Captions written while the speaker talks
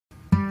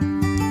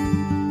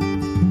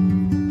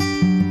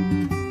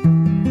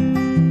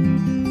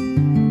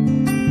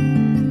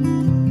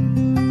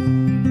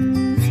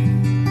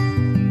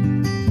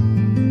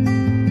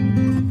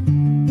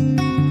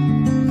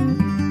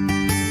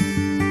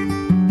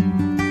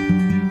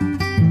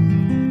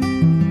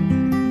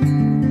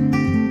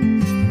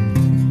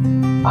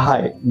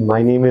Hi,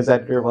 my name is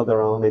Edgar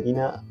Valderrama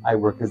Medina. I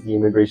work as the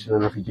Immigration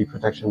and Refugee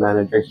Protection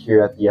Manager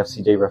here at the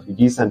FCJ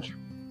Refugee Center.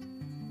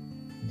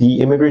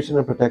 The Immigration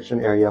and Protection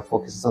area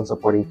focuses on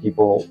supporting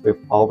people with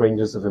all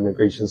ranges of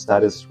immigration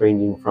status,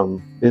 ranging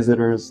from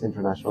visitors,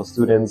 international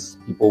students,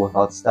 people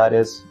without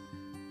status,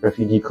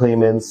 refugee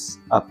claimants,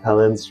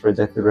 appellants,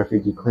 rejected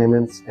refugee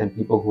claimants, and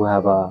people who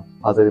have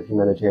positive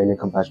humanitarian and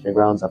compassionate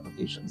grounds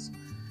applications.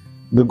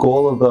 The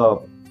goal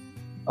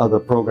of the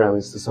program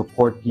is to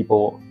support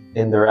people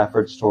in their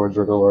efforts towards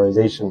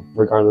regularization,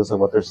 regardless of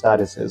what their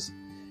status is.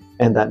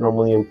 And that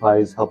normally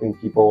implies helping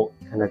people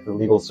connect with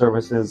legal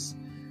services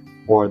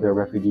for their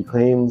refugee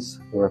claims,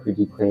 their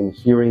refugee claim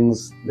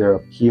hearings, their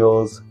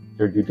appeals,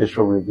 their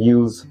judicial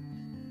reviews,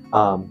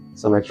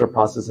 some extra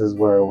processes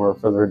where we're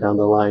further down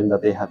the line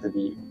that they have to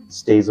be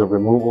stays of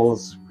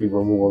removals,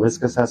 pre-removal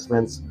risk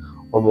assessments,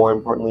 or more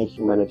importantly,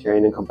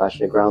 humanitarian and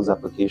compassionate grounds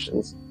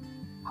applications.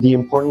 The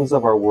importance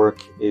of our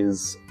work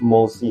is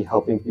mostly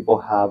helping people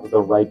have the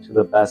right to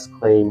the best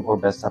claim or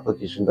best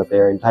application that they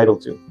are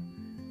entitled to.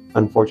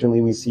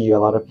 Unfortunately, we see a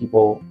lot of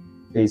people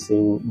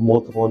facing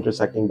multiple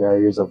intersecting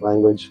barriers of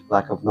language,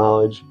 lack of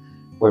knowledge,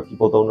 where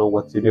people don't know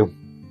what to do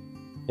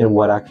and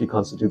what actually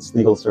constitutes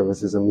legal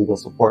services and legal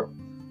support.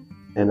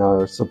 And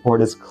our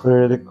support is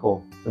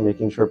critical to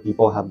making sure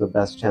people have the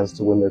best chance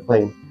to win their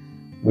claim.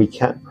 We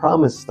can't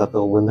promise that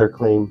they'll win their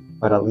claim,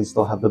 but at least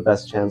they'll have the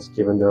best chance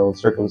given their own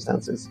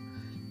circumstances.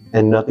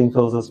 And nothing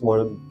fills us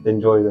more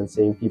than joy than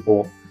seeing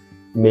people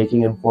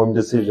making informed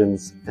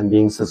decisions and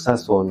being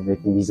successful in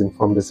making these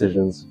informed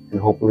decisions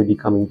and hopefully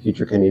becoming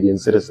future Canadian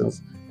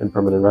citizens and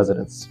permanent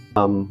residents.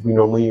 We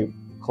normally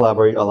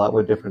collaborate a lot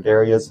with different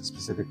areas,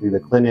 specifically the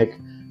clinic,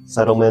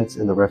 settlement,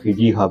 and the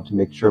refugee hub to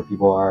make sure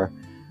people are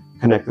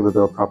connected with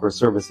their proper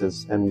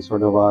services. And we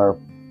sort of are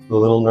the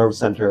little nerve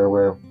center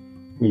where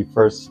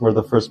we're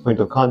the first point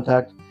of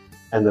contact,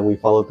 and then we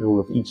follow through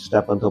with each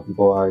step until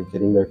people are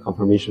getting their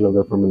confirmation of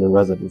their permanent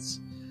residence.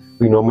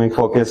 We normally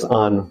focus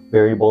on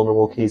very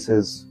vulnerable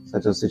cases,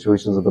 such as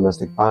situations of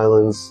domestic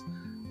violence.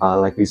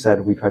 Like we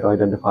said, we try to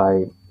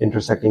identify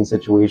intersecting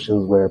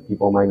situations where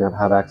people might not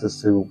have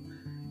access to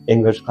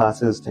English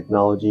classes,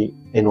 technology,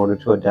 in order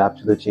to adapt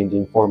to the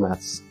changing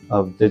formats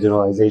of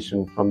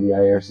digitalization from the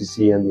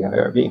IRCC and the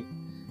IRB.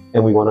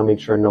 And we want to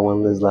make sure no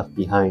one is left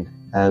behind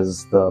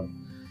as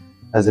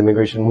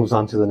immigration moves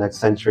on to the next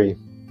century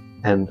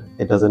and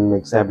it doesn't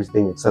make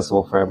everything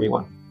accessible for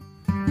everyone.